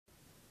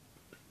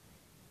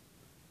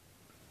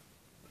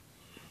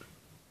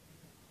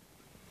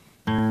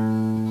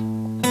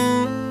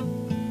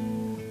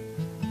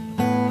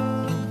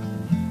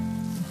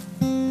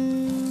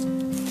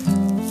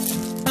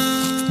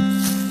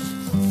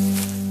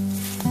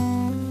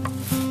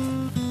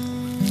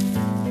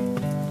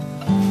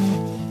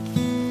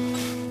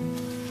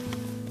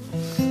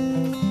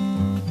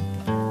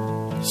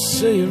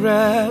Say you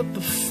ride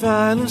the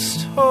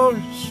finest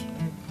horse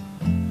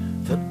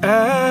that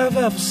I've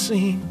ever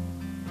seen,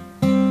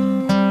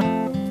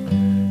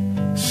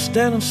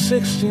 standing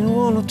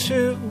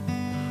 16-102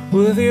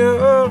 with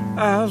your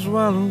eyes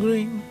wild and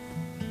green.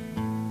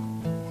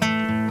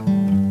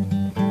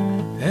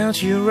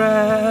 And you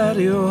ride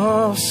your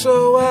horse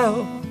so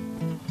well,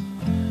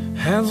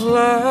 hands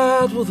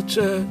light with a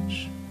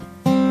touch.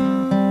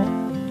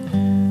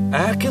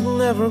 I could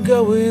never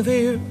go with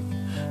you,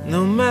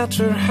 no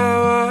matter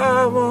how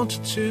I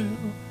wanted to.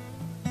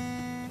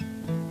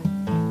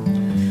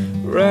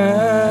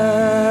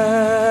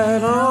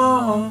 Ride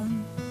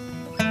on,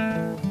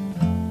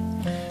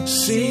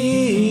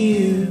 see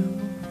you.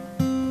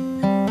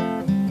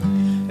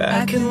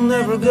 I can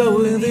never go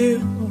with you,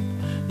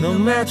 no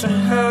matter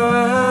how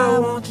I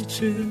wanted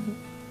to.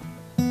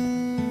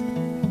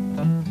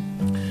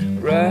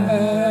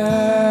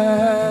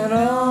 Ride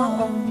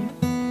on,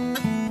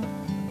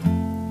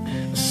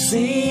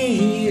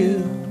 see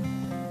you.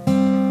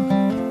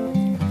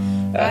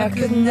 I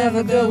could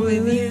never go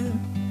with you,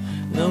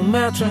 no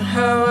matter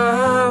how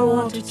I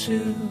wanted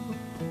to.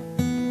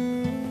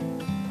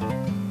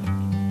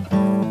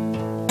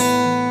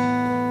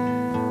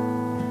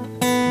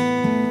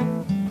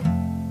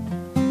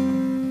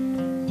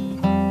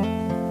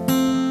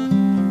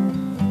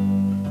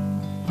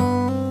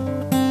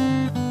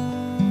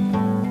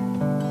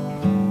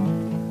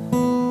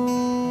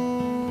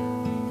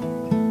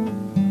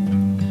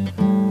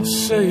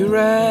 So you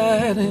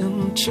ride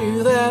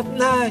into that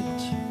night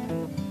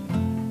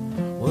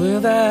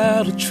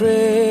without a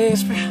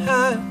trace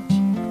behind.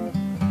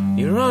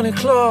 You run your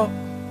claw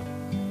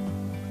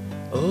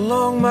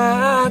along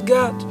my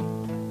gut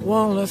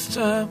one last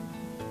time.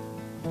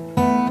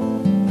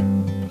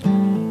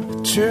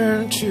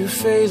 Turn to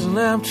face an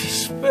empty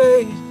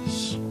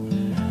space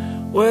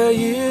where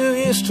you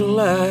used to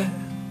lie.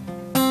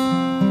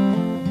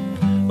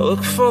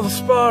 Look for the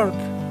spark,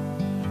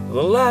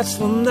 the lights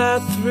the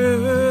night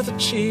through, the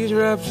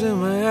teardrops in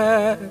my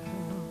eye.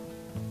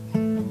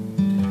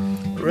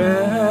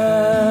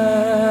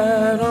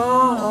 Ride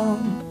on,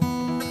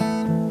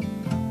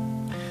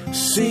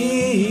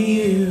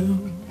 see you.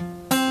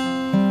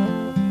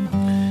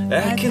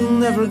 I can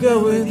never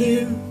go with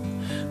you,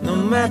 no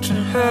matter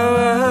how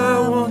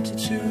I wanted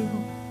to.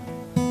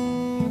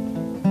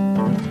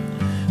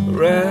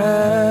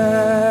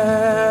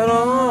 Ride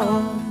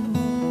on,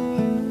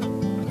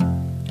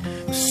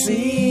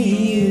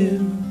 see you.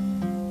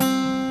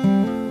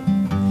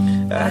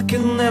 I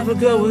can never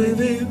go with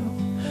you,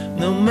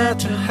 no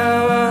matter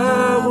how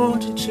I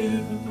wanted to.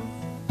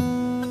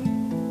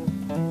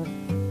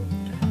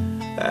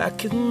 I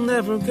could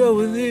never go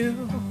with you,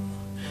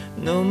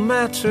 no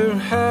matter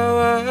how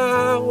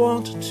I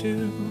wanted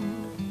to.